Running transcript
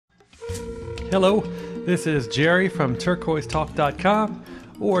Hello, this is Jerry from turquoisetalk.com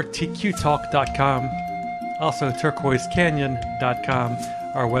or tqtalk.com, also turquoisecanyon.com,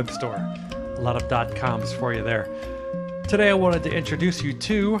 our web store. A lot of .coms for you there. Today I wanted to introduce you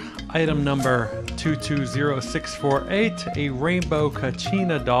to item number 220648, a rainbow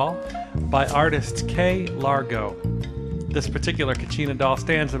Kachina doll by artist Largo. This particular Kachina doll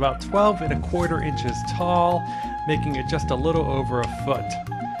stands about 12¼ inches tall, making it just a little over a foot.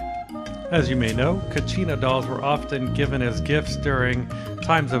 As you may know, Kachina dolls were often given as gifts during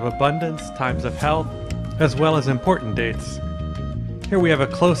times of abundance, times of health, as well as important dates. Here we have a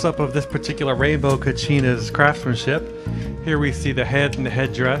close-up of this particular rainbow Kachina's craftsmanship. Here we see the head and the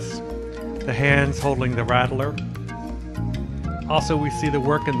headdress, the hands holding the rattler. Also we see the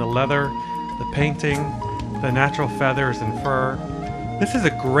work in the leather, the painting, the natural feathers and fur. This is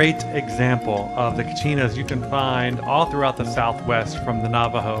a great example of the Kachinas you can find all throughout the Southwest from the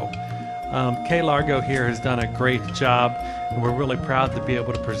Navajo. Largo here has done a great job, and we're really proud to be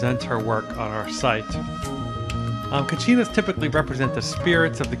able to present her work on our site. Kachinas typically represent the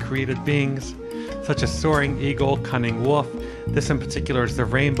spirits of the created beings, such as soaring eagle, cunning wolf. This in particular is the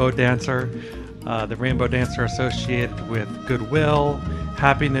rainbow dancer associated with goodwill,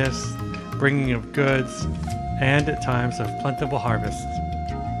 happiness, bringing of goods, and at times of plentiful harvests.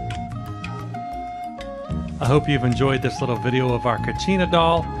 I hope you've enjoyed this little video of our Kachina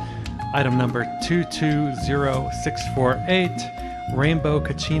doll. Item number 220648, Rainbow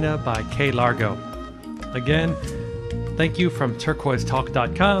Kachina by Largo. Again, thank you from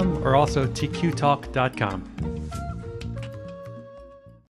turquoisetalk.com or also tqtalk.com.